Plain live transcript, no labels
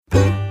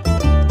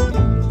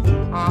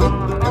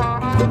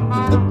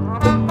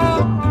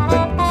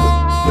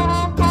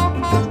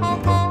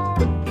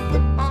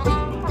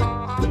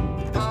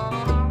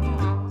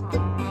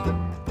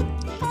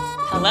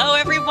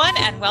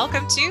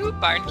to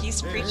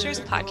Barngeese Preachers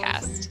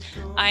Podcast.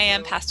 I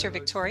am Pastor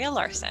Victoria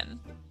Larson.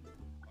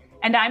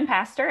 And I'm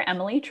Pastor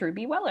Emily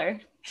Truby Weller.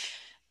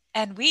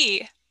 And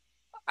we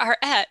are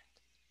at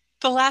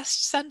the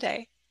last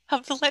Sunday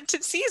of the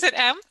Lenten season,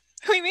 Em.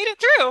 We made it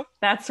through.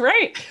 That's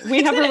right.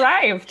 We have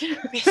arrived.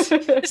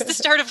 It's the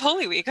start of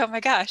Holy Week. Oh my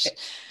gosh.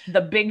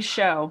 The big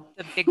show.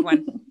 The big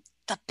one.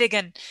 The big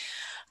one.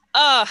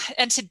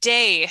 And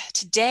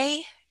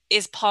today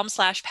is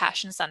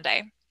Palm/Passion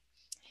Sunday.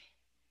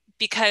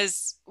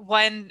 Because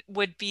one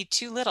would be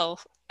too little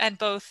and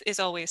both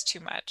is always too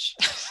much.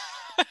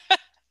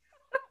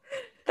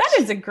 That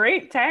is a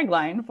great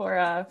tagline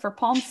for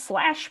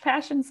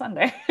Palm/Passion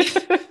Sunday.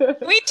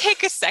 We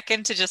take a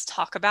second to just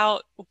talk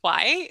about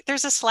why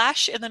there's a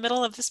slash in the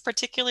middle of this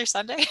particular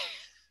Sunday.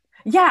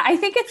 Yeah, I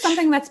think it's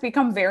something that's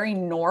become very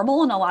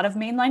normal in a lot of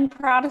mainline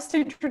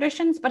Protestant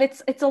traditions, but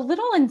it's a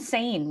little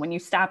insane when you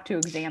stop to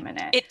examine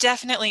it. It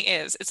definitely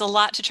is. It's a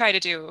lot to try to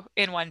do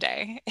in one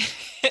day.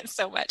 It's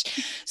so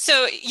much.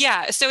 So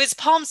it's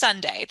Palm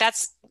Sunday.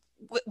 That's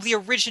the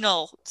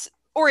original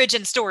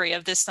origin story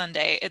of this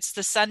Sunday. It's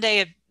the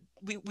Sunday of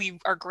we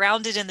are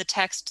grounded in the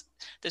text,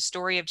 the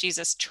story of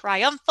Jesus'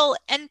 triumphal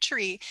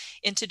entry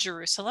into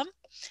Jerusalem.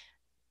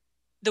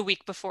 The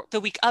week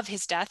of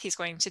his death, he's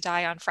going to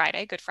die on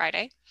Friday, Good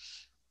Friday.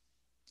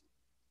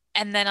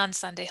 And then on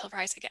Sunday, he'll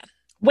rise again.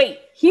 Wait,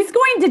 he's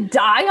going to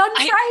die on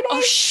Friday?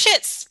 Oh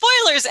shit,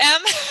 spoilers, Em.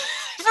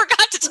 I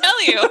forgot to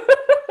tell you.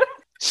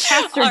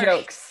 Pastor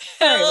jokes.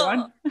 Sorry,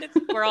 everyone.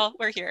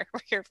 We're here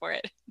for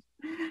it.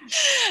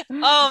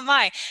 Oh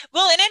my.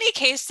 Well, in any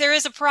case, there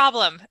is a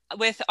problem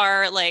with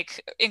our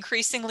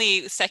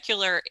increasingly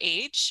secular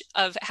age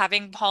of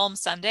having Palm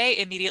Sunday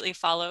immediately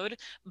followed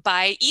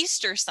by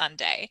Easter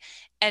Sunday.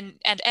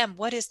 And Em,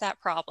 what is that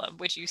problem,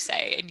 would you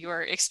say, in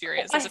your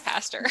experience as a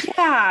pastor?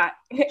 Yeah,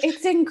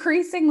 it's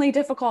increasingly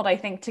difficult, I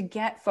think, to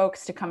get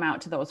folks to come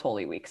out to those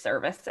Holy Week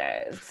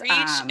services. Preach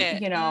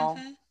it.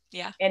 Mm-hmm.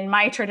 Yeah. In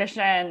my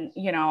tradition,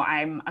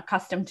 I'm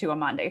accustomed to a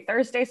Monday,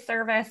 Thursday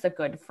service, a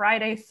Good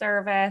Friday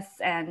service,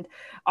 and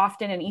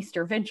often an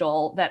Easter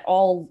vigil that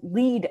all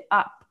lead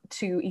up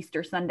to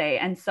Easter Sunday.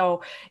 And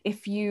so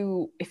if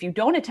you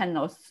don't attend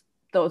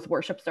those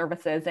worship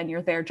services and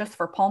you're there just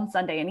for Palm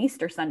Sunday and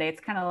Easter Sunday,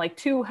 it's kind of like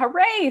two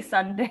hooray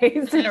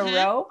Sundays in a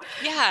row.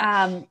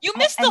 Yeah. You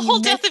missed the whole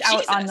death of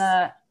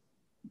Jesus.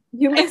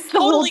 You missed the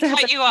whole death of Jesus. I totally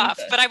cut you off,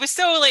 but I was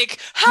so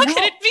how could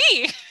it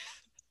be?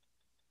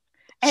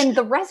 And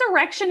the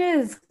resurrection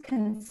is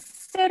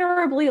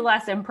considerably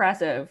less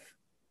impressive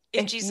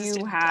if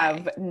you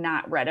have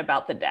not read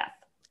about the death.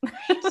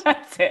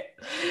 That's it.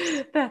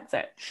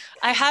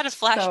 I had a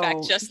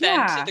flashback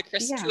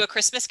to a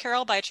Christmas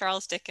Carol by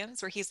Charles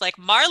Dickens, where he's like,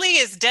 Marley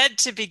is dead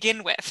to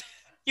begin with.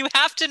 You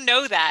have to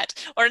know that,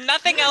 or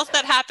nothing else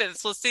that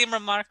happens will seem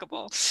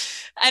remarkable.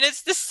 And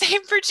it's the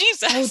same for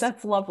Jesus. Oh,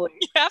 that's lovely.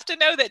 You have to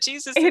know that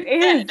Jesus is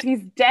dead.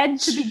 He's dead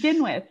to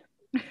begin with.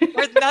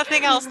 Or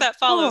nothing else that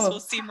follows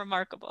will seem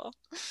remarkable.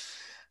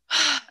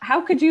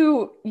 How could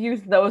you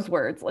use those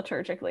words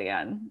liturgically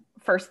on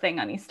first thing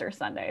on Easter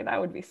Sunday? That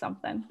would be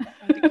something. That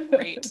would be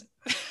great.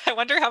 I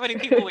wonder how many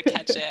people would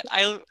catch it.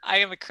 I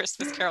am a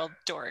Christmas Carol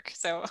dork,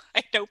 so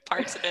I know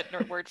parts of it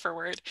word for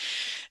word.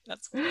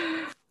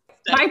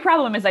 My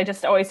problem is I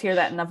just always hear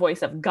that in the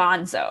voice of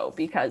Gonzo,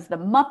 because the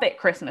Muppet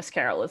Christmas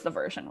Carol is the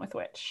version with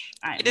which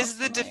it is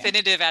the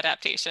definitive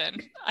adaptation.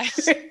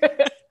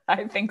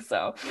 I think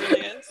so. It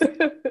really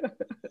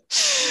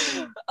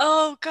is.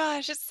 Oh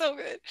gosh, it's so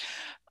good.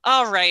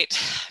 All right.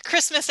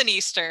 Christmas and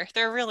Easter,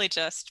 they're really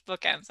just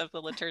bookends of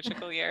the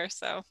liturgical year.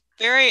 So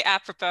very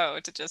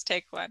apropos to just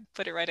take one,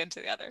 put it right into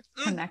the other.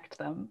 Connect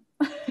them.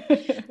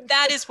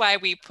 That is why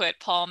we put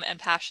Palm and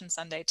Passion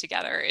Sunday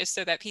together, is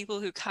so that people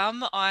who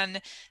come on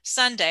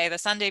Sunday, the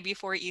Sunday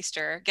before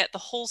Easter, get the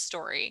whole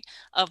story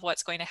of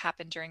what's going to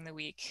happen during the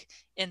week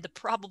in the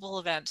probable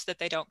event that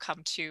they don't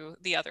come to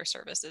the other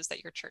services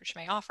that your church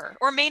may offer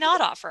or may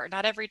not offer.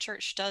 Not every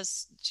church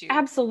does.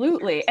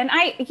 Absolutely. And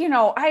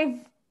I've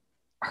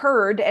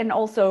heard and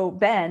also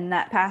been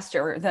that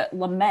pastor that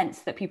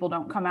laments that people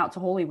don't come out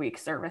to Holy Week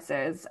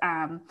services.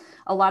 A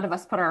lot of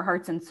us put our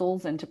hearts and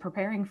souls into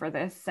preparing for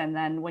this. And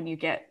then when you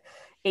get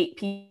 8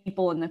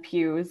 people in the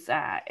pews,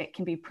 it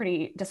can be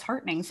pretty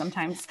disheartening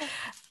sometimes.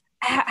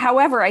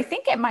 However, I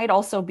think it might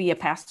also be a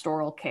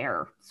pastoral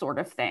care sort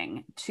of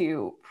thing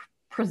to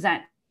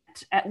present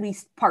at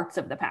least parts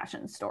of the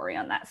Passion story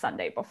on that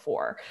Sunday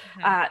before.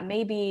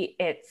 Maybe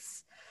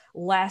it's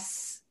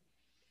less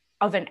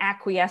of an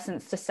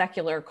acquiescence to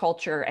secular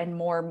culture and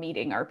more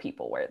meeting our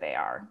people where they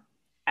are.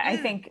 I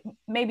think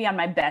maybe on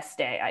my best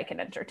day, I can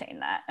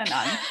entertain that. And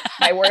on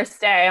my worst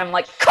day, I'm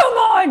like, come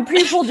on,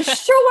 people,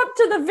 just show up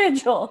to the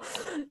vigil,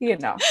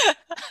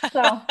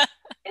 So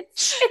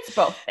it's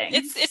both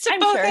things. It's a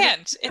both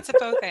and. It's a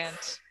both and.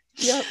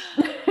 Yep.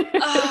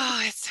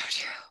 Oh, it's so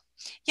true.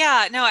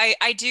 Yeah, no,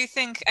 I do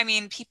think, I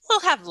mean,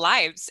 people have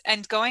lives,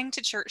 and going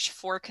to church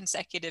 4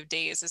 consecutive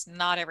days is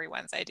not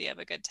everyone's idea of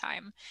a good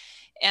time.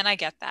 And I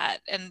get that.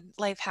 And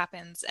life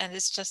happens, and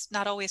it's just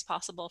not always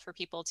possible for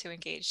people to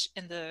engage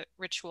in the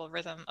ritual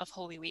rhythm of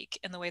Holy Week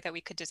in the way that we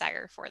could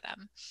desire for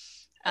them.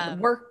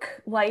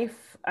 Work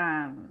life,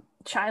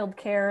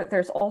 childcare,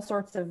 there's all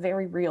sorts of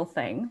very real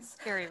things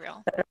Very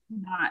real.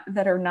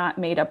 that are not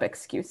made up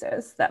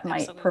excuses that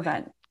might Absolutely.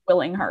 prevent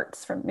willing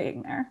hearts from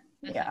being there.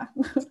 Mm-hmm. Yeah.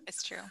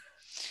 It's true.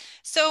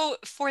 So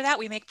for that,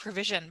 we make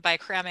provision by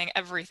cramming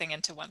everything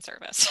into one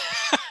service.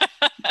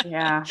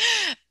 Yeah.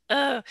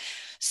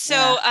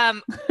 So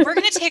we're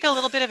going to take a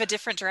little bit of a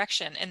different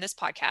direction in this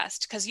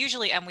podcast, because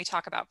usually we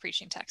talk about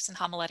preaching texts and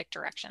homiletic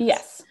directions.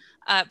 Yes.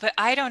 But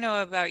I don't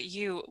know about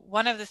you.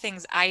 One of the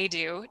things I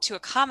do to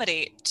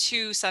accommodate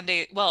 2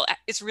 Sunday, well,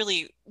 it's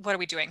really, what are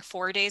we doing?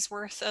 4 days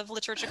worth of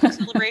liturgical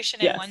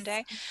celebration Yes. in one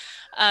day.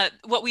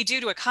 What we do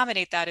to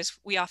accommodate that is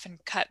we often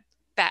cut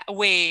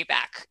way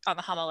back on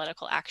the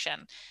homiletical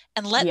action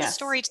and let the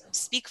story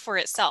speak for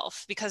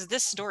itself, because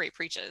this story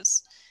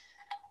preaches,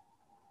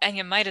 and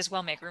you might as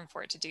well make room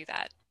for it to do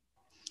that.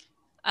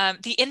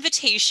 The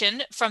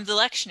invitation from the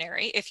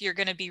lectionary, if you're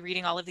going to be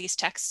reading all of these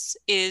texts,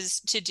 is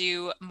to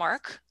do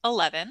Mark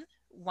 11,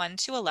 1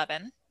 to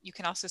 11. You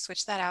can also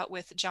switch that out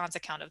with John's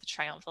account of the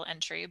triumphal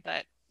entry,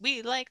 but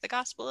we like the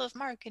Gospel of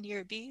Mark in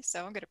year B, so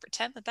I'm going to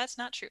pretend that that's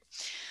not true.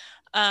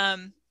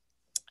 And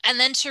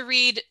then to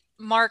read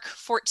Mark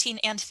 14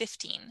 and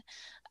 15.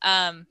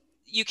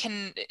 You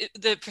can,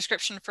 the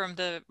prescription from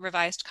the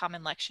Revised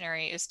Common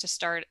Lectionary is to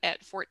start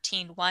at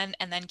 14:1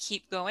 and then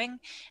keep going.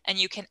 And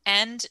you can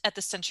end at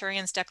the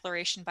centurion's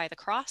declaration by the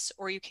cross,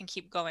 or you can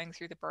keep going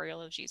through the burial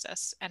of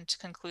Jesus and to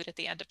conclude at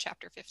the end of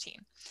chapter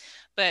 15.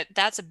 But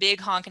that's a big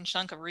honking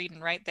chunk of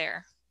reading right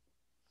there.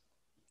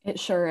 It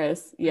sure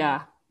is.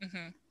 Yeah.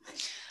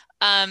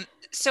 Mm-hmm.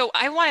 So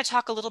I want to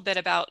talk a little bit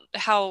about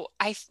how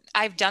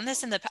I've done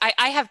this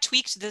I have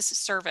tweaked this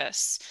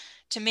service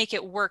to make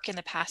it work in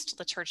the past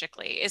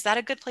liturgically. Is that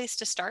a good place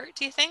to start,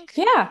 do you think?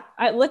 Yeah,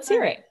 let's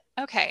hear it.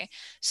 Okay.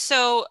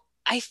 So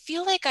I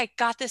feel like I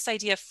got this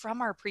idea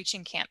from our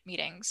preaching camp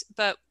meetings,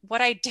 but what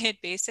I did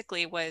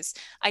basically was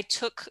I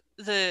took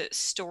the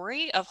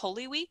story of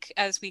Holy Week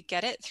as we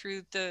get it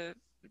through the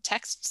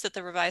texts that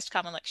the Revised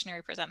Common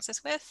Lectionary presents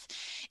us with,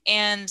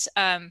 and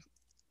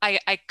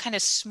I kind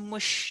of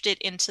smushed it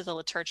into the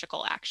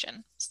liturgical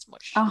action.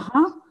 Smush.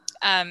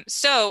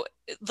 So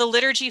the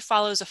liturgy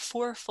follows a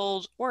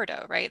 4-fold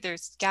ordo, right?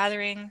 There's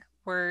gathering,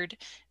 word,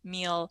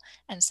 meal,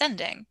 and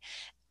sending.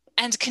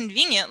 And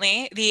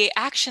conveniently, the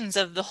actions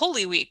of the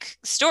Holy Week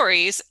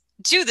stories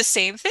do the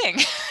same thing.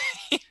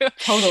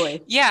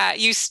 Totally. Yeah,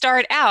 you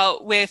start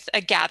out with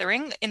a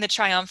gathering in the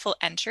triumphal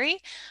entry.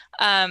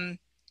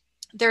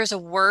 There's a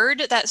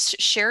word that's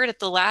shared at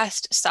the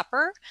Last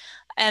Supper,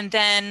 and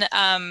then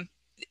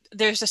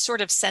there's a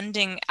sort of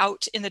sending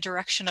out in the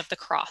direction of the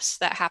cross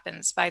that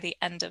happens by the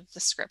end of the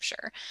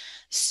scripture.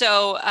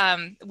 So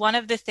one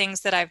of the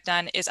things that I've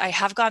done is I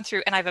have gone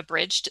through and I've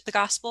abridged the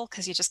gospel,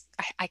 because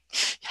I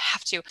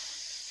have to.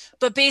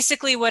 But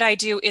basically what I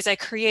do is I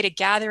create a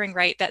gathering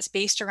rite that's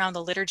based around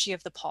the Liturgy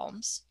of the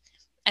Palms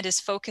and is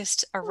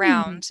focused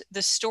around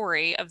the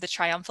story of the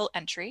triumphal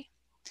entry.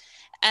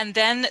 And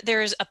then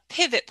there's a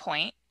pivot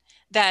point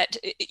that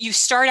you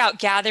start out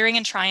gathering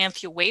in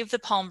triumph, you wave the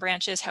palm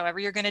branches, however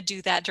you're going to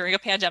do that during a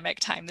pandemic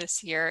time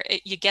this year.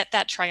 You get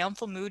that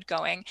triumphal mood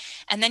going.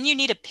 And then you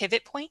need a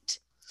pivot point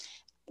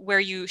where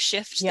you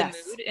shift the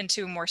mood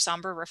into more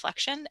somber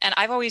reflection. And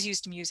I've always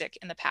used music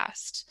in the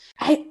past.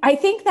 I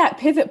think that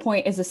pivot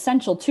point is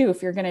essential too,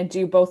 if you're going to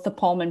do both the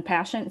palm and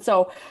passion.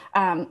 So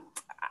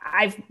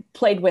I've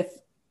played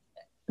with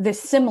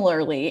this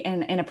similarly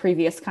in a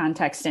previous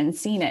context and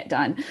seen it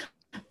done.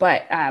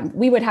 But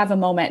we would have a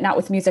moment, not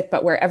with music,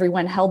 but where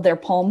everyone held their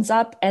palms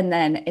up and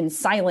then in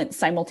silence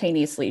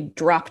simultaneously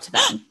dropped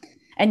them.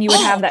 And you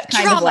would have that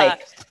kind of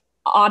like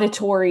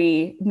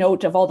auditory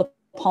note of all the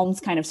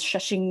palms kind of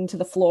shushing to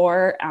the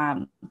floor.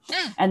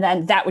 And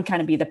then that would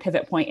kind of be the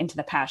pivot point into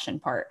the passion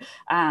part.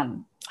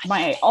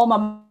 My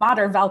alma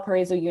mater,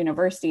 Valparaiso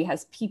University,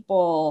 has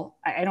people,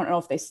 I don't know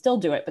if they still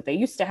do it, but they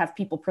used to have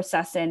people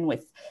process in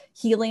with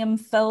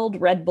helium-filled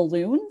red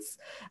balloons.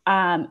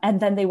 And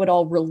then they would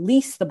all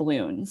release the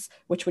balloons,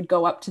 which would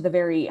go up to the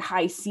very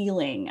high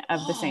ceiling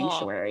of the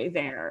sanctuary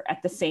there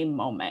at the same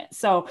moment.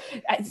 So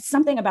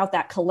something about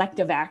that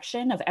collective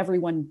action of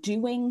everyone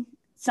doing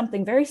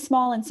something very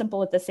small and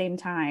simple at the same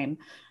time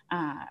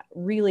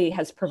really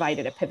has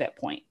provided a pivot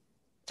point.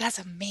 That's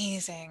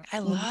amazing. I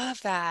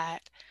love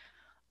that.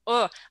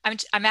 Oh,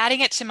 I'm adding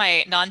it to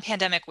my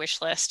non-pandemic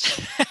wish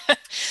list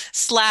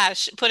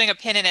 / putting a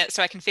pin in it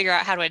so I can figure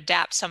out how to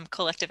adapt some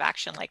collective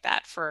action like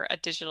that for a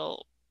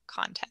digital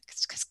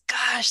context. Because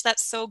gosh,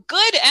 that's so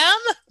good,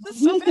 Em.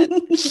 That's so good.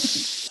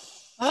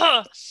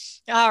 Oh,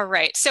 all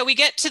right. So we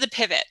get to the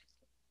pivot.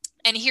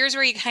 And here's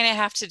where you kind of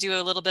have to do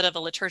a little bit of a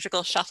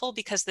liturgical shuffle,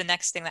 because the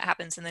next thing that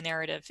happens in the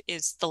narrative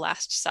is the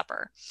Last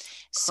Supper.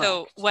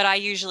 So Correct. what I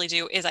usually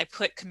do is I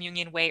put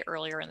communion way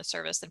earlier in the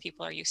service than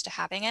people are used to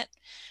having it.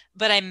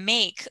 But I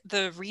make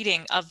the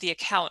reading of the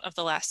account of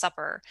the Last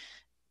Supper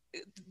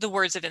the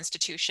words of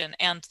institution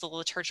and the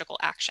liturgical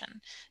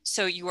action.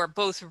 So you are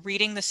both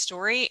reading the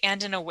story,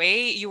 and in a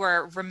way you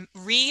are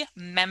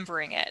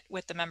remembering it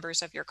with the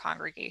members of your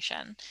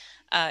congregation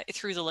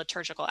through the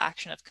liturgical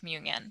action of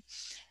communion.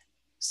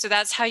 So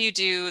that's how you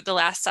do the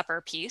Last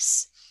Supper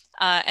piece.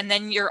 And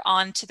then you're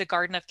on to the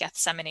Garden of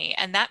Gethsemane,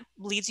 and that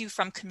leads you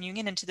from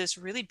communion into this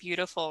really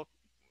beautiful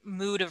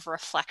mood of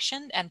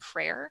reflection and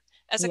prayer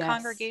as a Yes.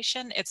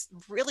 congregation. It's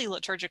really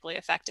liturgically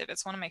effective.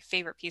 It's one of my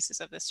favorite pieces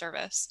of this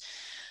service.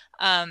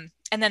 And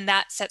then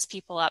that sets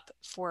people up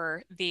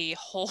for the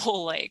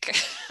whole like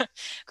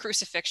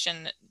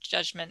crucifixion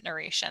judgment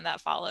narration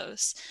that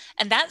follows.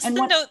 And that's And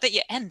the what, note that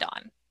you end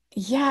on.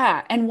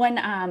 yeah. And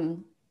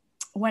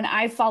when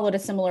I followed a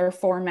similar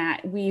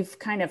format, we've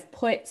kind of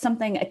put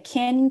something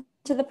akin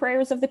to the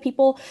prayers of the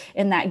people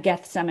in that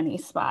Gethsemane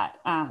spot.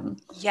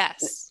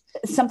 Yes.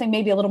 Something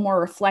maybe a little more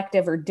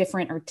reflective or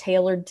different or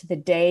tailored to the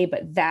day,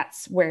 but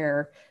that's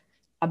where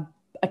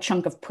a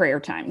chunk of prayer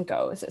time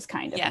goes, is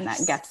kind of in that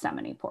Yes.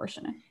 Gethsemane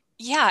portion.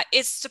 Yeah,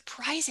 it's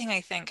surprising,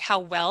 I think, how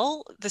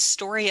well the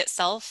story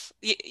itself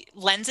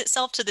lends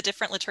itself to the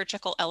different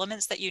liturgical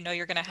elements that you know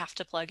you're going to have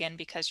to plug in,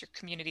 because your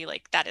community,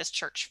 like, that is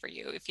church for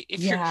you. If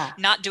you're Yeah.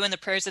 not doing the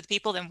prayers of the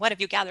people, then what have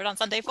you gathered on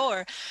Sunday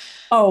for?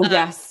 Oh, Um,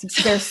 yes.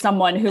 There's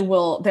someone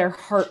who their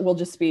heart will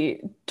just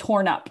be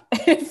torn up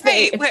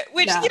right,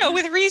 which, yeah.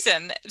 with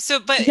reason. So,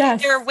 but there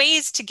are Yes.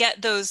 ways to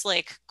get those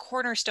like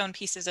cornerstone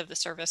pieces of the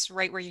service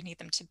right where you need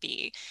them to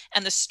be.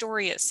 And the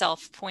story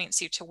itself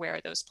points you to where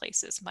those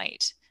places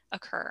might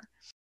occur.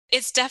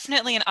 It's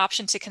definitely an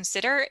option to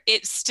consider.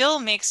 It still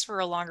makes for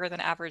a longer than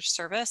average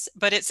service,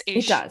 but it's a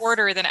It does.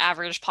 shorter than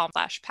average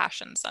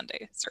Palm/Passion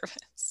Sunday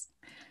service.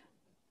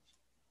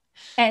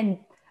 And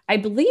I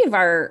believe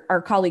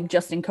our colleague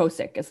Justin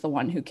Kosick is the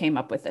one who came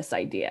up with this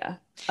idea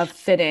of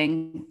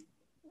fitting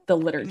the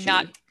liturgy.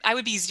 I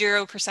would be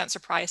 0%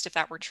 surprised if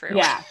that were true.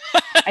 Yeah.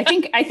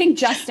 I think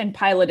Justin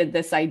piloted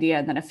this idea,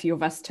 and then a few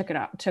of us took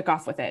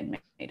off with it and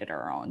made it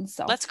our own.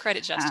 So let's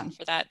credit Justin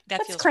for that. That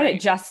let's feels credit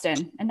right.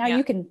 Justin. And now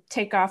you can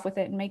take off with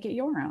it and make it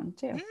your own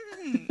too.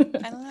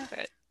 I love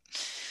it.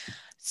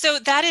 So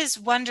that is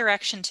one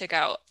direction to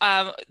go.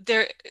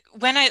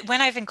 When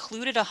I've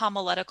included a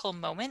homiletical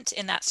moment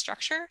in that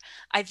structure,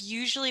 I've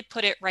usually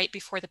put it right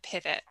before the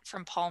pivot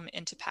from Palm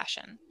into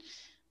Passion.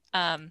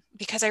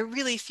 Because I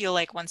really feel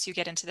like once you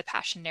get into the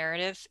Passion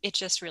narrative, it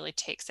just really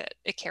takes it.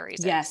 It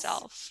carries it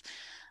itself.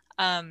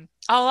 I'll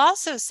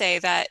also say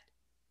that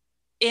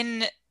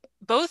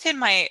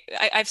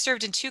I've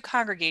served in 2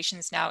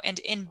 congregations now, and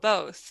in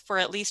both, for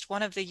at least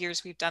one of the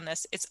years we've done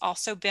this, it's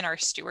also been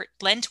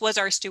Lent was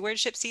our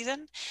stewardship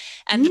season,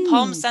 and the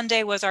Palm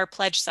Sunday was our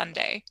pledge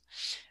Sunday,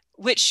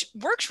 which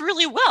works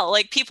really well.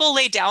 Like, people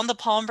lay down the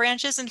palm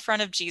branches in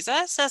front of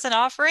Jesus as an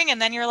offering, and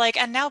then you're like,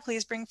 and now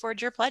please bring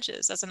forward your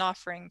pledges as an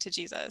offering to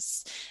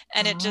Jesus.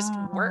 And it just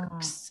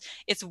works.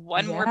 It's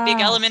one more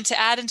big element to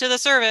add into the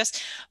service,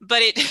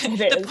 but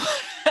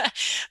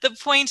the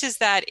point is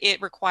that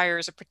it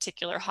requires a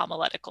particular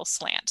homiletical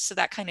slant. So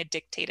that kind of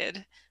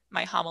dictated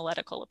my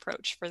homiletical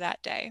approach for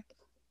that day.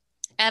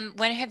 And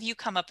when have you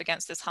come up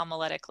against this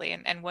homiletically,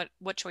 and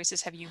what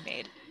choices have you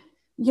made?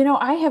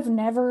 I have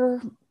never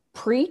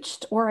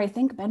preached or I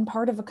think been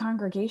part of a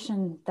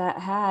congregation that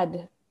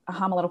had a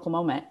homiletical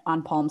moment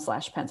on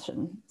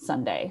Palm/Passion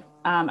Sunday.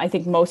 I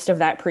think most of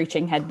that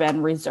preaching had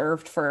been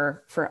reserved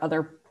for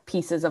other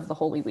pieces of the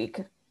Holy Week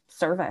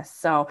service.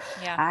 So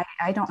yeah.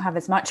 I don't have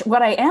as much.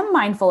 What I am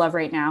mindful of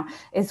right now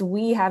is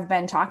we have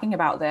been talking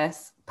about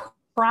this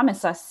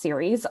Promise Us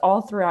series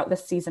all throughout the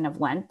season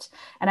of Lent.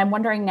 And I'm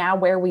wondering now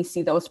where we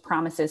see those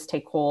promises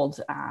take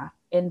hold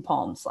in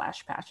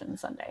Palm/Passion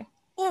Sunday.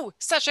 Oh,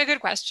 such a good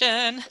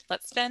question.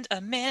 Let's spend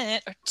a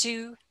minute or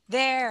two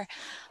there.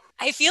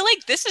 I feel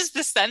like this is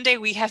the Sunday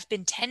we have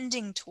been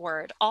tending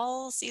toward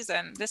all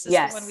season. This is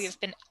the one we have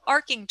been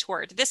arcing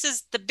toward. This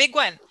is the big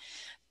one.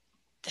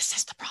 This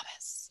is the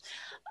promise.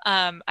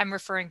 I'm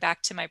referring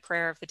back to my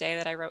prayer of the day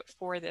that I wrote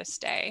for this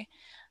day.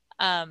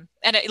 And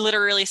it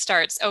literally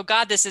starts, oh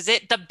God, this is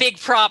it, the big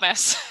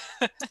promise.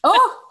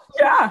 Oh,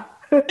 yeah.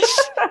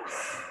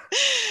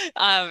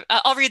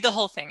 I'll read the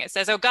whole thing. It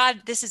says, oh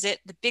God, this is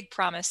it, the big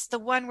promise, the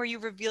one where you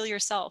reveal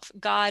yourself,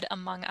 God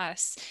among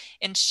us,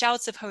 in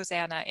shouts of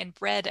Hosanna, in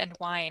bread and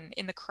wine,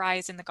 in the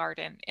cries in the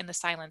garden, in the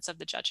silence of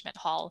the judgment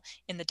hall,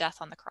 in the death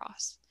on the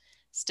cross.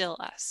 Still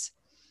us.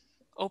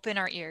 Open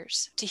our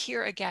ears to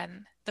hear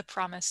again the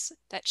promise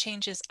that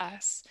changes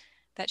us,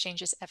 that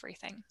changes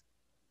everything.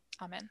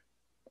 Amen.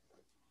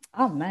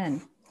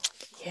 Amen.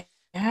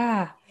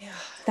 Yeah.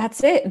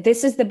 That's it.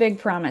 This is the big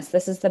promise.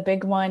 This is the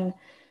big one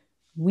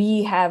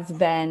we have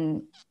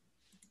been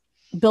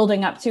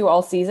building up to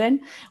all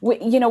season.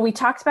 We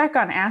talked back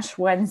on Ash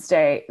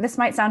Wednesday. This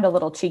might sound a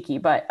little cheeky,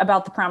 but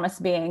about the promise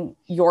being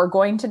you're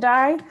going to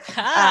die.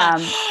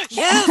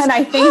 Yes. And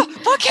I think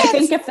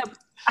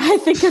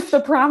if the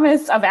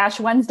promise of Ash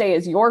Wednesday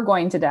is you're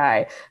going to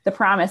die, the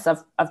promise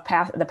of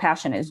the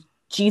Passion is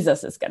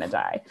Jesus is going to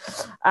die.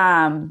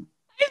 I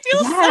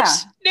feel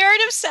such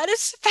narrative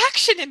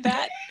satisfaction in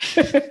that.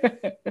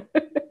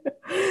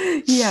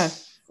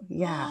 Yes.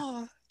 Yeah.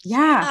 Oh.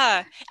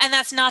 Yeah. And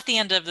that's not the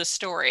end of the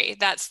story.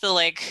 That's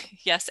the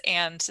yes,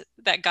 and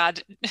that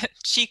God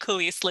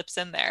cheekily slips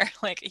in there.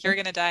 You're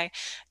going to die.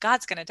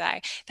 God's going to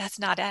die. That's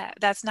not it.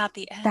 That's not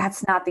the end.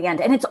 That's not the end.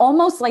 And it's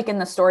almost like in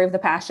the story of the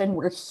Passion,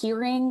 we're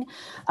hearing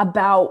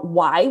about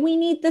why we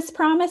need this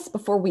promise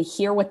before we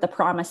hear what the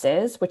promise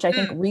is, which I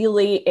think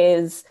really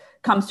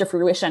comes to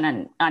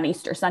fruition on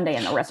Easter Sunday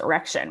and the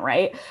resurrection,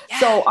 right? Yeah.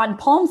 So on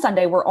Palm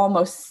Sunday, we're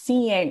almost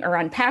seeing, or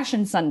on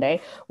Passion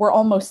Sunday, we're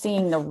almost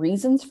seeing the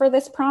reasons for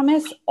this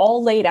promise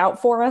all laid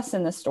out for us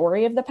in the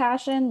story of the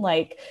Passion,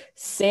 like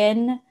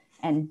sin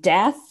and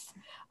death,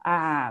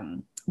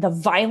 the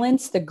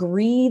violence, the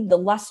greed, the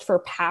lust for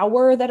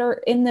power that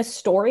are in this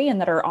story and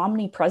that are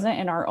omnipresent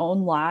in our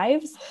own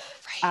lives.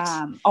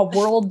 Right. A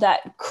world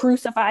that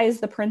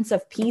crucifies the Prince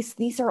of Peace.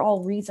 These are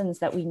all reasons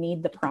that we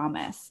need the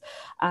promise.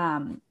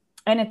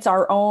 And it's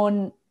our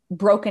own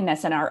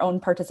brokenness and our own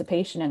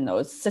participation in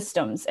those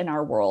systems in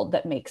our world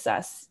that makes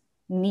us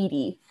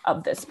needy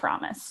of this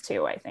promise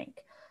too, I think.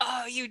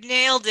 Oh, you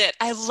nailed it.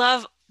 I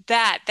love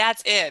that.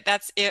 That's it.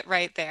 That's it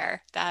right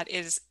there. That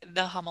is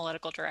the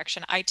homiletical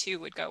direction I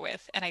too would go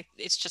with. And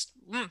it's just,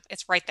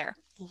 it's right there.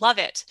 Love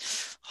it.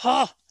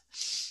 Oh,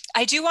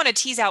 I do want to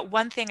tease out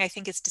one thing I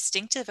think is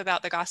distinctive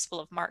about the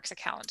Gospel of Mark's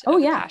account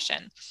of the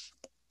Passion.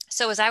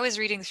 So as I was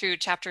reading through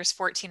chapters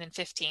 14 and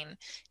 15,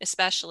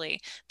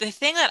 especially, the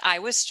thing that I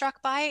was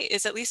struck by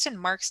is, at least in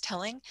Mark's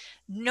telling,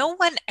 no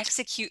one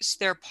executes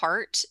their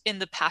part in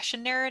the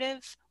Passion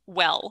narrative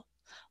well.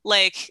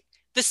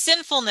 The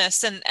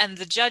sinfulness and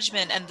the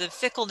judgment and the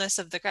fickleness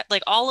of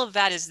all of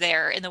that is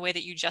there in the way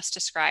that you just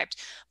described.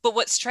 But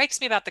what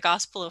strikes me about the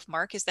Gospel of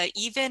Mark is that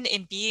even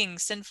in being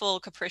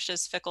sinful,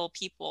 capricious, fickle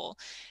people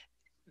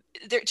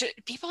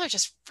are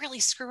just really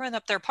screwing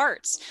up their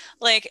parts.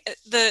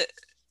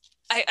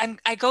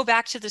 I go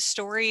back to the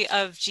story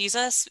of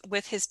Jesus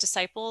with his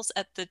disciples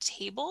at the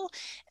table,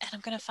 and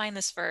I'm going to find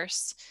this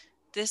verse.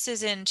 This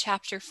is in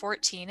chapter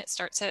 14. It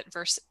starts at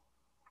verse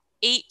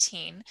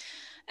 18.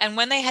 And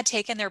when they had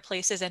taken their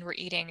places and were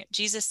eating,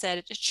 Jesus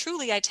said,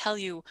 "Truly I tell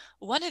you,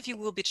 one of you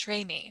will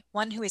betray me,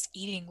 one who is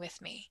eating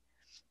with me."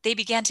 They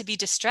began to be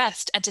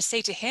distressed and to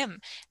say to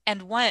him,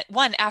 and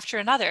one after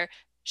another,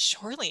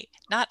 "Surely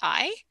not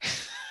I?"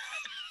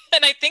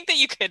 And I think that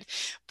you could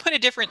put a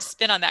different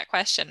spin on that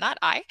question. Not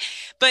I,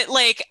 but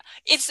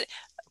it's,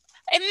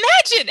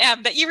 imagine,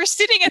 Em, that you were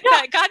sitting at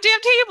that goddamn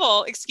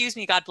table, excuse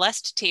me, God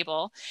blessed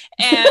table.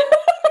 And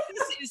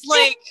this is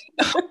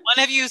one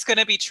of you is going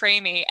to betray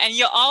me. And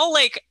you all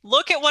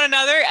look at one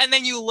another, and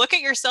then you look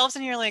at yourselves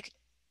and you're like,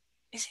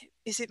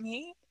 is it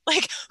me?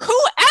 Who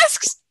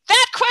asks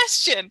that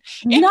question?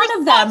 None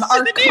of them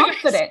are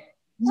confident.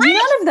 Right?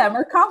 None of them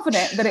are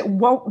confident that it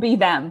won't be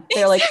them.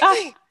 They're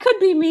exactly. Could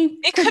be me.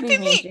 It could be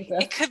me.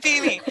 It could be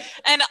me.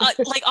 And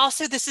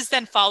also this is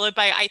then followed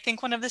by, I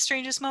think, one of the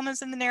strangest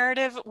moments in the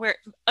narrative, where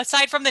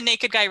aside from the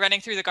naked guy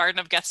running through the Garden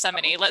of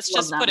Gethsemane, let's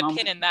just put a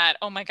pin in that.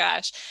 Oh my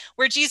gosh.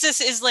 Where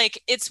Jesus is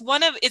it's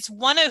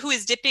one who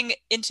is dipping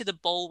into the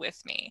bowl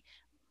with me.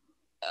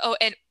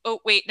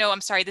 Wait, no, I'm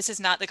sorry. This is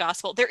not the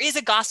gospel. There is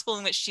a gospel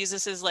in which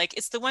Jesus is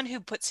it's the one who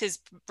puts his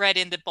bread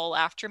in the bowl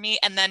after me,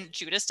 and then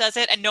Judas does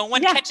it, and no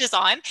one catches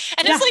on.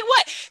 And it's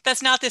what?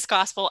 That's not this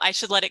gospel. I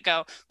should let it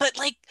go. But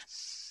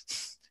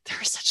there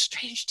are such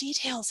strange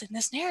details in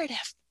this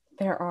narrative.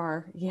 There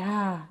are.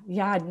 Yeah.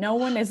 No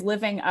one is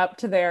living up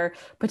to their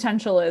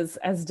potential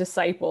as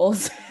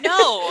disciples.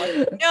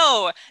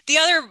 No. The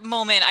other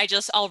moment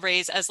I'll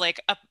raise as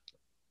a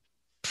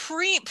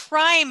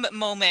prime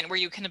moment where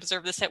you can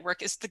observe this at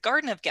work is the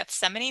Garden of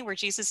Gethsemane, where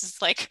Jesus is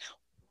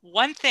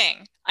one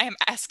thing, I am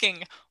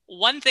asking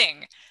one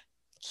thing,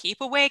 keep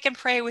awake and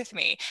pray with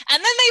me.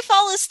 And then they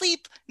fall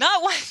asleep,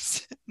 not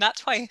once, not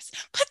twice,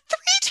 but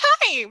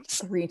 3 times.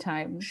 3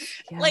 times.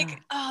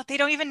 Yeah. They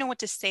don't even know what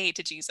to say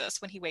to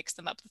Jesus when he wakes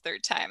them up the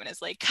 3rd time and is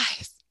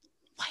guys,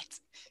 what?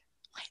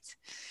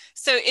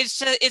 So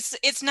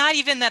it's not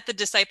even that the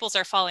disciples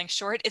are falling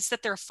short. It's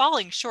that they're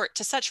falling short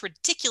to such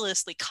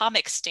ridiculously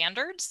comic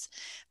standards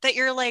that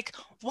you're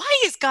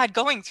why is God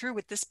going through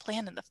with this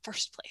plan in the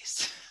first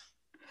place?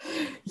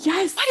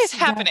 Yes. What is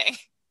happening?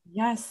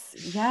 Yes.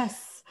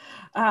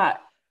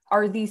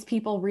 Are these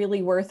people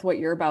really worth what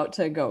you're about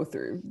to go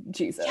through,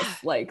 Jesus?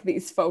 Yeah.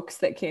 These folks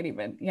that can't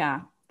even,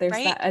 there's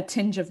right? A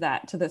tinge of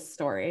that to this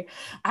story.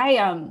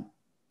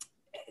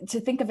 to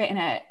think of it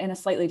in a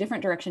slightly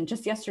different direction,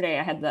 just yesterday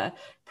I had the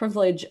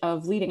privilege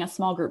of leading a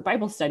small group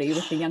Bible study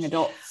with the young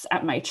adults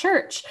at my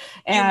church.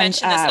 You And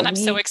mentioned this, and I'm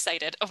so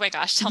excited. Oh my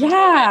gosh, tell me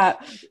yeah,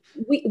 about it.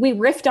 we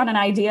riffed on an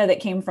idea that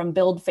came from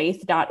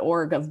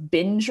buildfaith.org of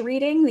binge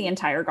reading the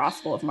entire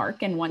Gospel of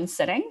Mark in one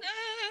sitting.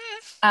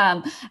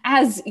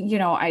 As you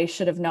know, I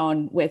should have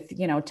known, with,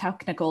 you know,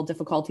 technical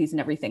difficulties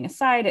and everything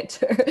aside,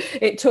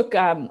 it took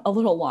a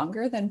little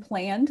longer than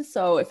planned.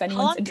 So if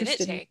anyone's How long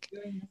interested, did it take?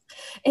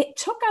 it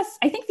took us,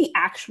 I think the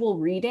actual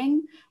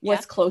reading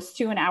was close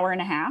to an hour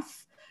and a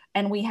half.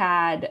 And we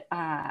had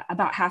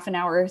about half an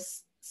hour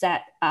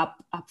set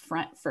up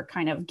front for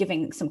kind of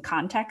giving some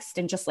context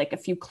and just like a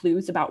few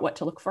clues about what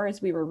to look for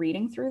as we were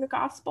reading through the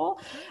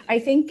gospel. I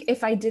think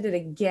if I did it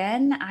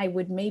again, I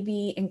would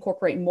maybe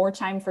incorporate more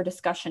time for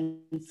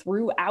discussion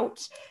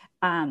throughout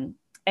and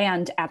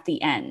at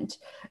the end,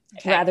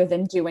 rather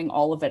than doing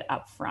all of it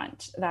up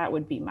front. That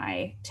would be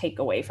my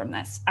takeaway from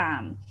this.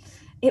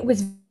 It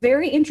was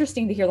very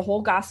interesting to hear the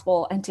whole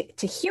gospel and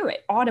to hear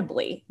it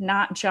audibly,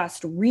 not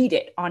just read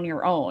it on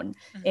your own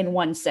in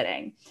one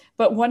sitting.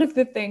 But one of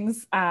the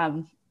things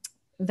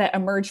that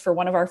emerged for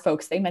one of our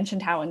folks, they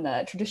mentioned how in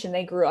the tradition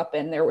they grew up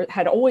in, there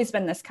had always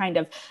been this kind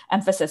of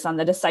emphasis on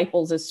the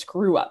disciples as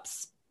screw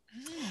ups.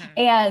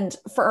 And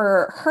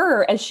for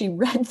her, as she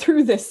read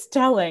through this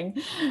telling,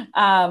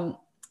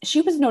 she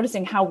was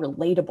noticing how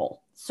relatable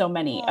so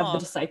many of the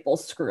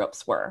disciples'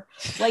 screw-ups were.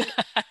 Like,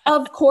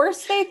 of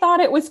course, they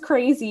thought it was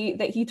crazy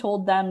that he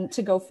told them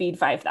to go feed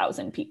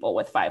 5,000 people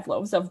with 5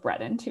 loaves of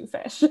bread and 2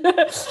 fish.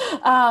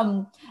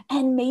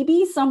 And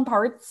maybe some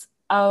parts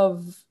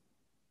of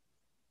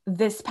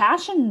this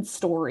passion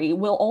story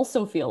will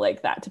also feel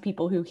like that to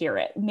people who hear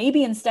it.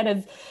 Maybe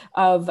instead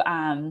of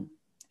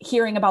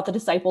hearing about the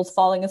disciples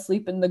falling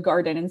asleep in the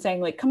garden and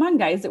saying, like, come on,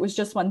 guys, it was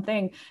just one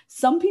thing.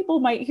 Some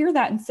people might hear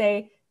that and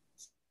say,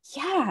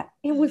 yeah,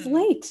 it was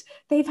late.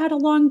 They've had a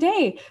long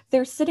day.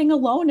 They're sitting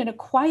alone in a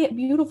quiet,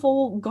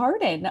 beautiful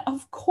garden.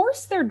 Of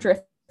course they're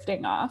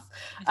drifting off.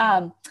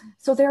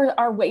 So there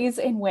are ways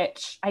in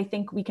which I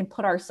think we can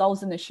put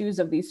ourselves in the shoes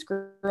of these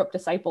screw-up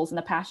disciples in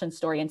the passion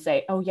story and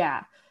say, oh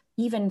yeah,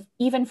 even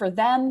for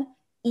them,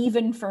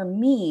 even for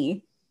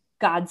me,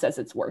 God says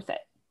it's worth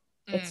it.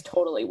 It's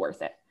totally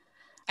worth it.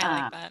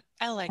 I like that.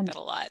 I like that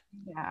a lot.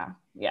 Yeah.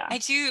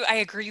 I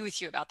agree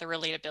with you about the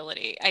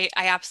relatability. I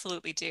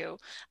absolutely do.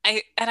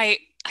 I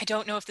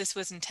don't know if this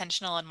was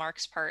intentional on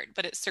Mark's part,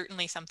 but it's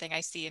certainly something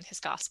I see in his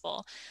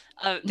gospel.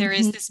 There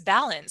is this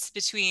balance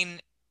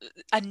between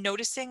a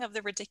noticing of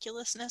the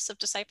ridiculousness of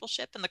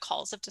discipleship and the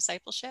calls of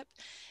discipleship,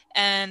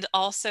 and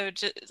also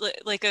just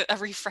like a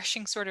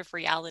refreshing sort of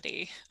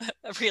reality,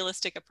 a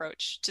realistic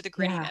approach to the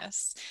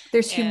grittiness.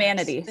 There's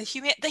humanity. The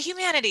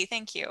humanity.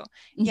 Thank you.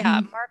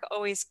 Yeah, Mark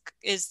always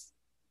is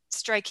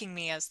striking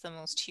me as the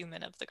most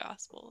human of the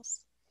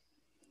Gospels,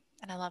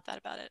 and I love that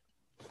about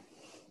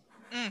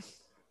it.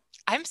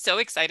 I'm so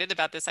excited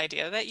about this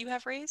idea that you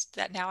have raised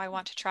that now I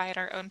want to try in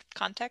our own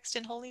context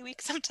in Holy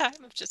Week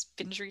sometime, of just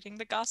binge reading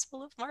the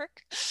Gospel of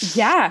Mark.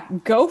 Yeah,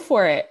 go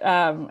for it.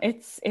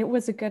 It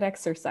was a good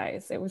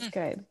exercise. It was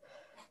good.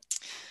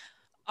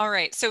 All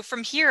right. So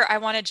from here, I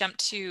want to jump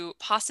to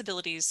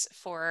possibilities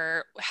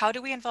for how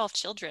do we involve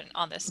children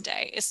on this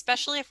day,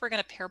 especially if we're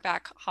going to pare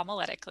back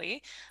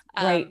homiletically.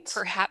 Right.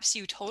 Perhaps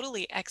you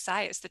totally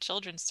excise the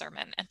children's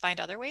sermon and find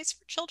other ways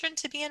for children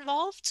to be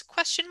involved? ?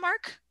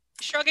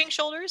 Shrugging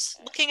shoulders,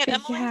 looking at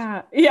Emily.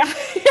 Yeah.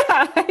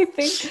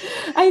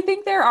 I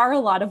think there are a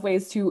lot of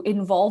ways to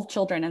involve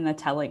children in the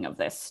telling of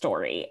this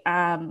story.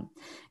 And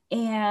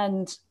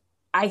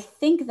I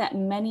think that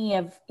many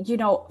of,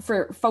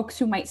 for folks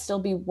who might still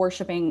be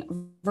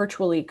worshiping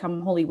virtually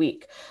come Holy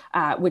Week,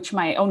 which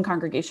my own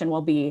congregation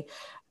will be,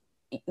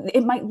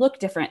 it might look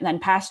different than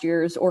past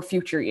years or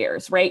future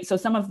years, right? So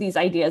some of these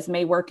ideas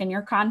may work in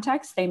your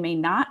context. They may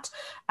not.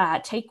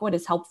 Take what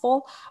is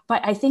helpful.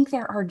 But I think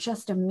there are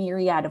just a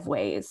myriad of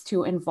ways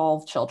to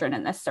involve children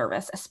in this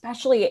service,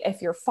 especially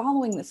if you're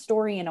following the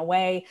story in a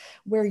way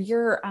where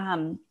you're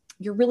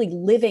really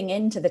living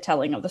into the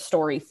telling of the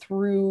story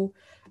through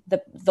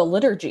the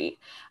liturgy.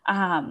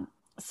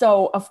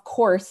 So of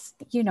course,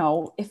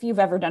 if you've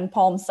ever done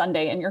Palm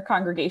Sunday in your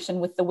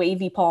congregation with the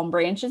wavy palm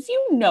branches,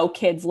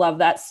 kids love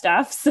that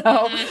stuff.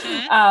 So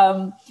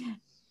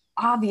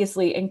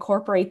obviously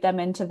incorporate them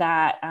into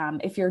that.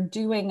 If you're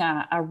doing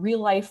a real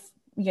life,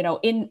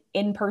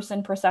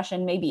 in-person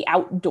procession, maybe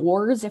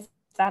outdoors, if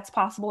that's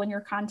possible in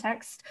your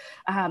context,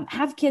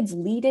 have kids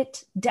lead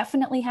it,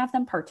 definitely have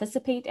them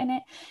participate in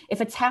it.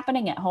 If it's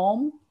happening at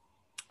home,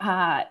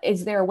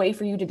 is there a way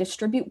for you to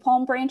distribute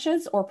palm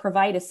branches or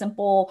provide a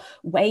simple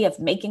way of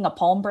making a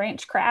palm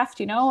branch craft?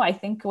 I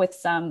think with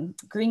some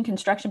green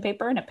construction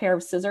paper and a pair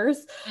of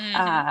scissors,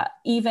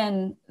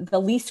 even the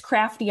least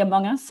crafty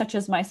among us, such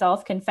as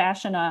myself, can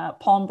fashion a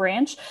palm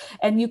branch.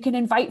 And you can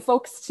invite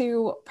folks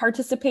to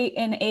participate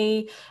in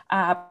a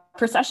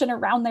procession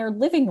around their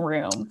living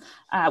room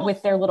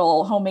with their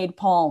little homemade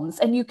palms.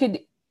 And you could,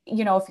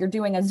 if you're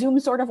doing a Zoom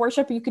sort of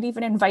worship, you could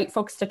even invite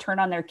folks to turn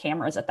on their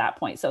cameras at that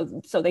point.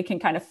 So they can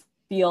kind of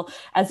feel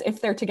as if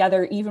they're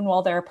together, even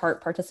while they're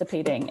apart,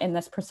 participating in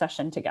this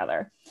procession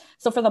together.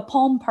 So for the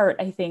palm part,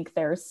 I think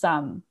there's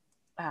some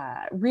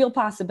real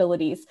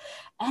possibilities.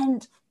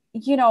 And,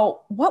 you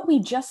know, what we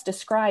just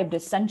described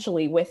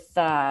essentially with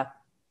the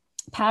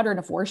pattern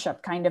of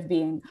worship kind of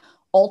being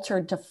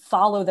altered to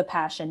follow the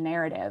passion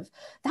narrative,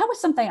 that was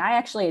something I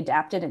actually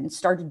adapted and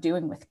started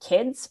doing with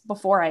kids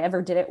before I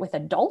ever did it with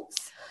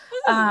adults.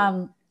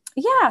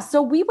 Yeah,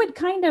 so we would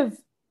kind of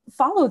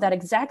follow that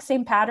exact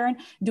same pattern,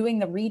 doing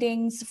the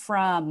readings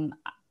from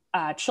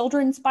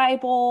children's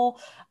Bible.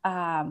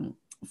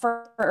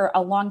 For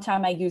a long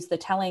time, I used the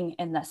Telling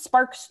in the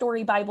Spark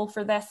Story Bible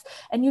for this.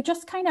 And you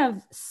just kind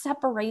of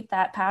separate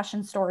that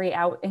passion story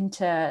out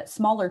into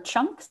smaller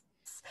chunks.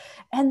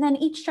 And then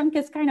each chunk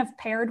is kind of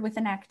paired with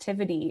an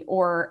activity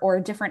or a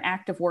different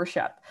act of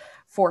worship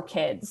for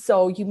kids.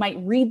 So you might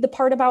read the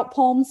part about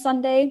Palm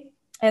Sunday,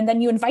 and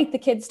then you invite the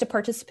kids to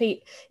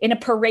participate in a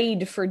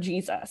parade for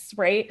Jesus,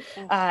 right?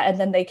 And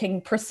then they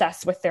can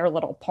process with their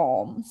little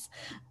palms.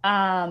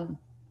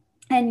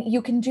 And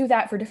you can do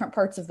that for different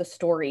parts of the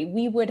story.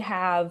 We would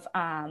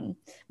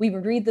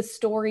read the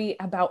story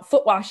about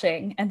foot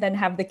washing and then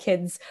have the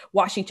kids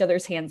wash each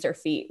other's hands or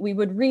feet. We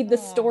would read the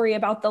story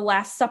about the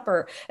Last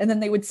Supper, and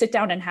then they would sit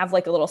down and have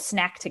like a little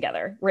snack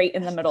together right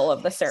in the middle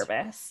of the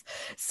service.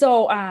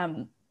 So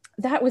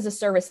that was a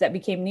service that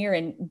became near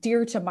and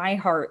dear to my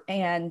heart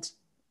and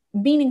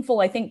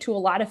meaningful, I think, to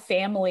a lot of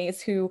families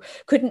who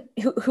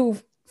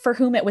for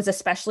whom it was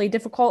especially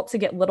difficult to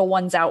get little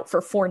ones out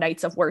for 4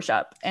 nights of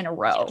worship in a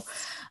row.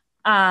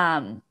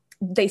 Yes.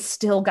 They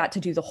still got to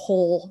do the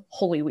whole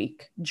Holy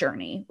Week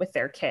journey with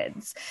their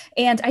kids.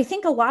 And I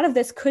think a lot of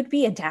this could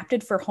be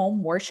adapted for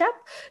home worship.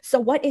 So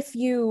what if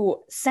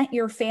you sent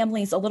your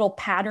families a little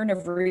pattern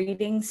of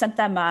reading, sent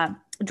them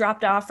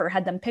dropped off or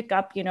had them pick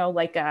up, you know,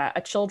 like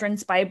a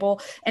children's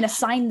Bible, and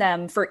assign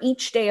them for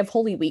each day of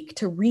Holy Week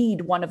to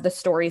read one of the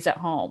stories at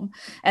home.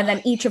 And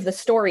then each of the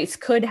stories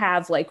could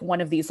have like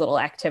one of these little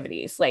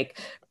activities, like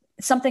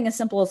something as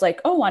simple as like,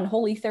 oh, on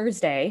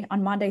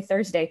Maundy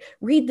Thursday,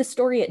 read the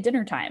story at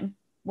dinner time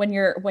when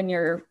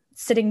you're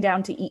sitting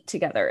down to eat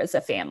together as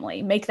a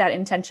family. Make that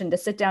intention to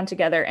sit down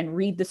together and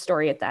read the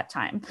story at that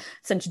time,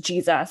 since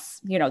Jesus,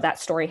 you know, that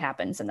story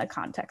happens in the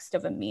context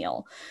of a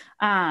meal.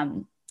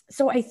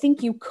 So I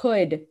think you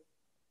could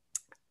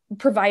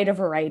provide a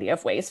variety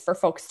of ways for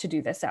folks to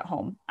do this at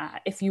home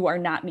if you are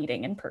not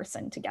meeting in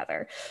person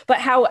together. But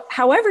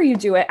however you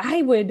do it,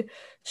 I would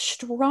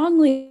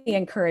strongly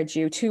encourage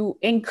you to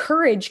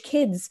encourage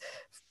kids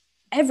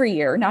every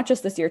year, not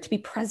just this year, to be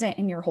present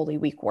in your Holy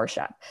Week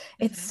worship.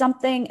 Mm-hmm. It's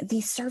something,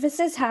 these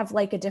services have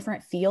like a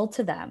different feel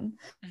to them.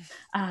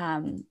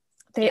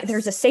 Yes.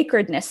 There's a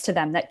sacredness to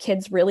them that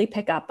kids really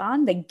pick up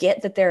on. They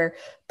get that they're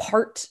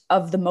part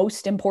of the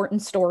most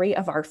important story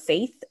of our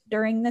faith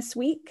during this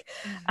week.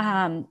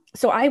 Mm-hmm.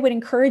 So I would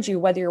encourage you,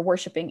 whether you're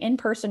worshiping in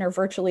person or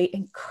virtually,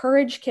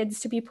 encourage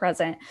kids to be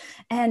present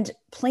and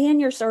plan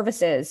your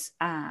services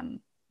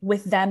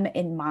with them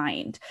in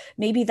mind.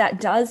 Maybe that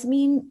does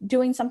mean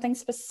doing something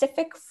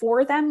specific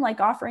for them,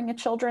 like offering a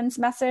children's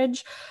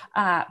message,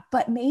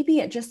 but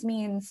maybe it just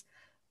means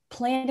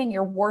planning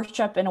your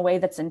worship in a way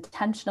that's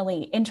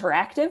intentionally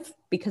interactive,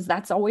 because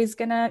that's always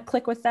going to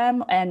click with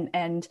them,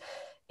 and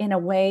in a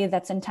way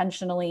that's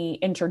intentionally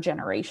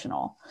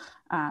intergenerational.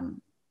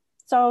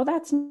 So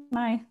that's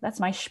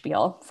my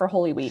spiel for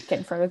Holy Week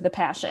and for the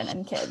Passion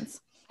and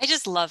kids. I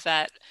just love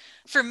that.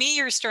 For me,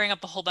 you're stirring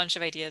up a whole bunch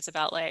of ideas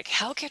about like,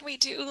 how can we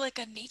do like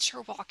a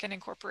nature walk and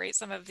incorporate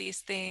some of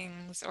these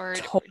things, or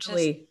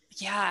totally.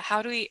 Just,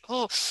 how do we,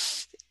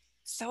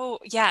 so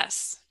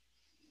yes,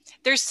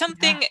 there's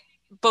something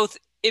both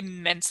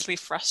immensely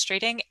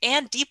frustrating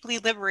and deeply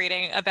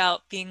liberating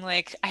about being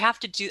like, I have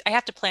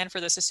to plan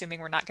for this, assuming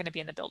we're not going to be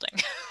in the building.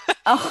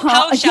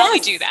 How shall we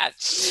do that?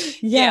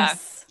 Yes. Yeah.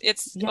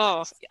 It's,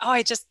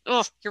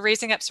 you're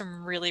raising up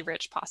some really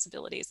rich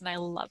possibilities, and I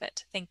love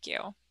it. Thank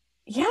you.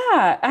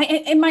 Yeah.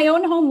 In my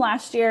own home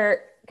last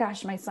year,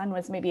 gosh, my son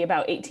was maybe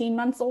about 18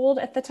 months old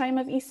at the time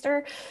of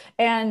Easter.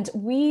 And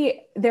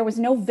there was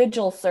no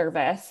vigil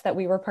service that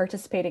we were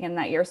participating in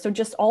that year. So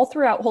just all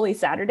throughout Holy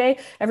Saturday,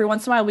 every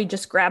once in a while, we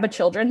just grab a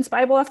children's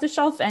Bible off the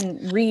shelf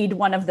and read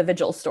one of the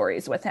vigil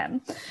stories with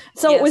him.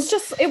 So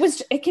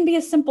it can be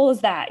as simple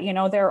as that. You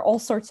know, there are all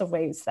sorts of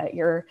ways that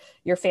your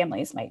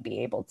families might be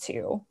able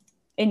to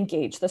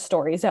engage the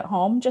stories at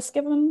home. Just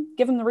give them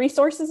the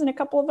resources and a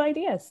couple of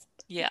ideas.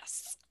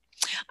 Yes.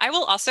 I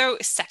will also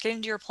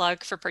second your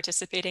plug for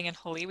participating in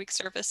Holy Week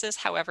services,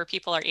 however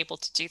people are able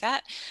to do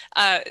that.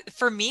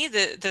 For me,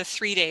 the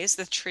 3 days,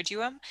 the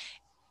Triduum,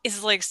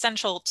 is like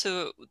central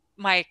to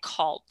my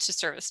call to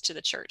service to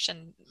the church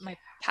and my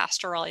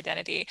pastoral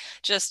identity.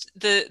 Just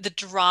the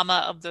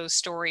drama of those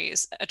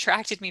stories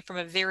attracted me from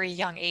a very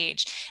young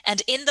age.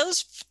 And in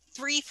those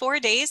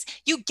 3-4 days,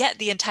 you get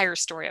the entire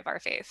story of our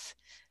faith.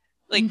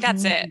 Like,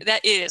 that's it.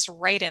 That is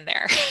right in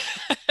there.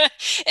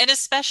 And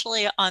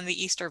especially on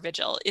the Easter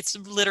Vigil, it's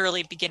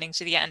literally beginning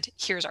to the end.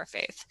 Here's our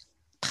faith.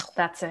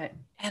 That's it.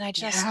 And I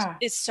just,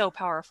 it's so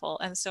powerful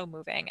and so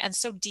moving and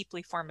so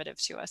deeply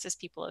formative to us as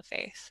people of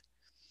faith.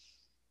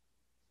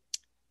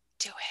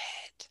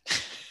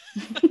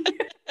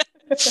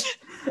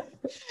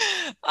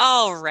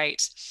 All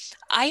right.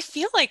 I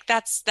feel like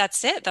that's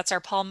it. That's our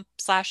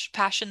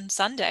Palm/Passion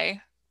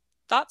Sunday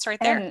thoughts right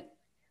there. And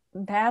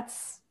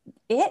that's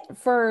it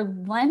for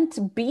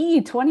Lent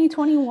B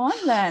 2021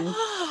 then.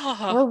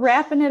 We're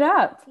wrapping it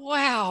up.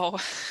 Wow.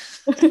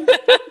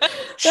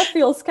 That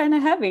feels kind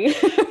of heavy.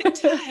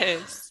 It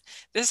does.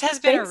 This has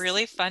been Thanks. a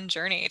really fun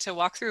journey to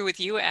walk through with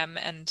you, Em,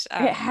 and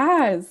It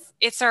has.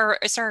 it's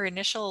our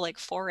initial like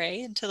foray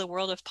into the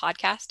world of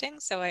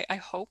podcasting. So I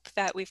hope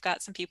that we've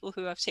got some people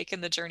who have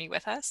taken the journey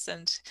with us,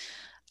 and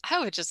I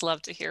would just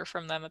love to hear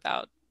from them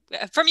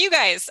from you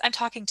guys. I'm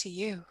talking to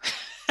you.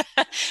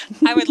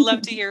 I would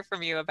love to hear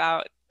from you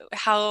about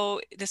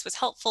how this was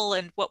helpful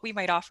and what we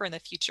might offer in the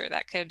future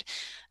that could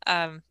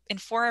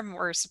inform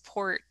or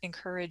support,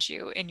 encourage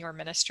you in your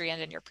ministry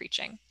and in your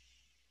preaching.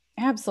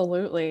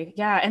 Absolutely.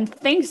 Yeah. And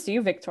thanks to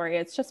you, Victoria.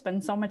 It's just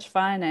been so much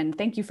fun. And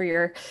thank you for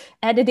your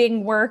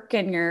editing work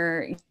and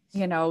your,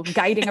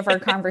 guiding of our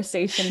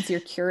conversations,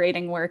 your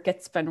curating work.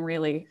 It's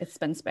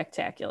been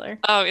spectacular.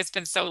 Oh, it's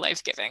been so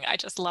life-giving. I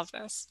just love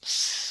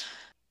this.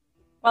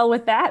 Well,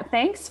 with that,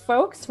 thanks,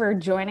 folks, for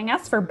joining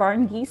us for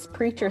Barn Geese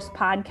Preachers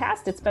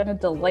Podcast. It's been a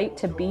delight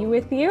to be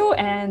with you,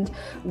 and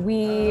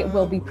we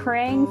will be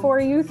praying for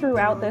you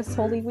throughout this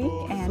Holy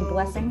Week, and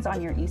blessings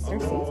on your Easter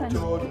season.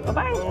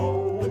 Bye-bye.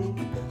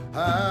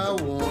 I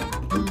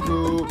want to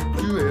go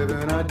to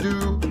heaven, I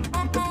do.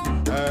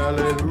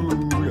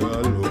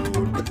 Hallelujah,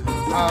 Lord.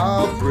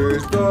 I'll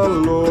praise the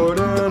Lord.